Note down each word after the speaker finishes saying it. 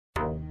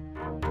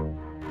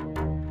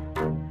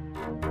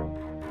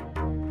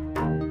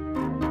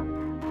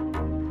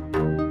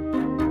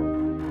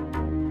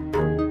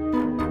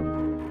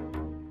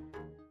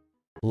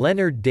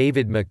Leonard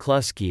David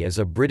McCluskey is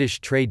a British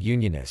trade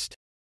unionist.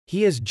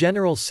 He is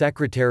General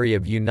Secretary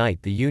of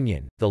Unite the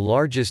Union, the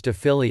largest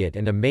affiliate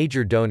and a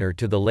major donor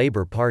to the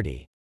Labour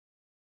Party.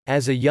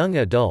 As a young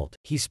adult,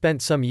 he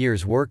spent some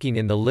years working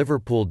in the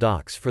Liverpool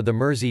docks for the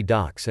Mersey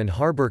Docks and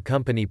Harbour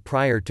Company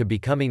prior to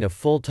becoming a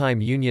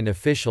full-time union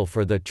official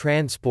for the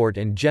Transport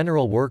and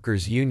General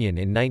Workers Union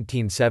in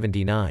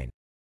 1979.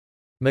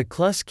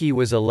 McCluskey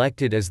was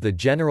elected as the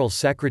General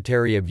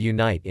Secretary of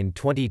Unite in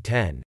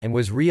 2010, and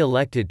was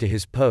re-elected to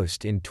his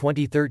post in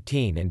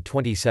 2013 and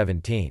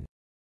 2017.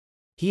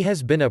 He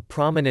has been a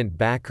prominent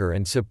backer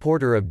and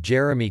supporter of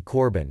Jeremy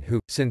Corbyn who,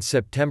 since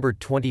September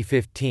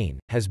 2015,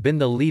 has been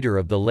the leader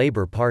of the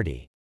Labour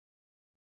Party.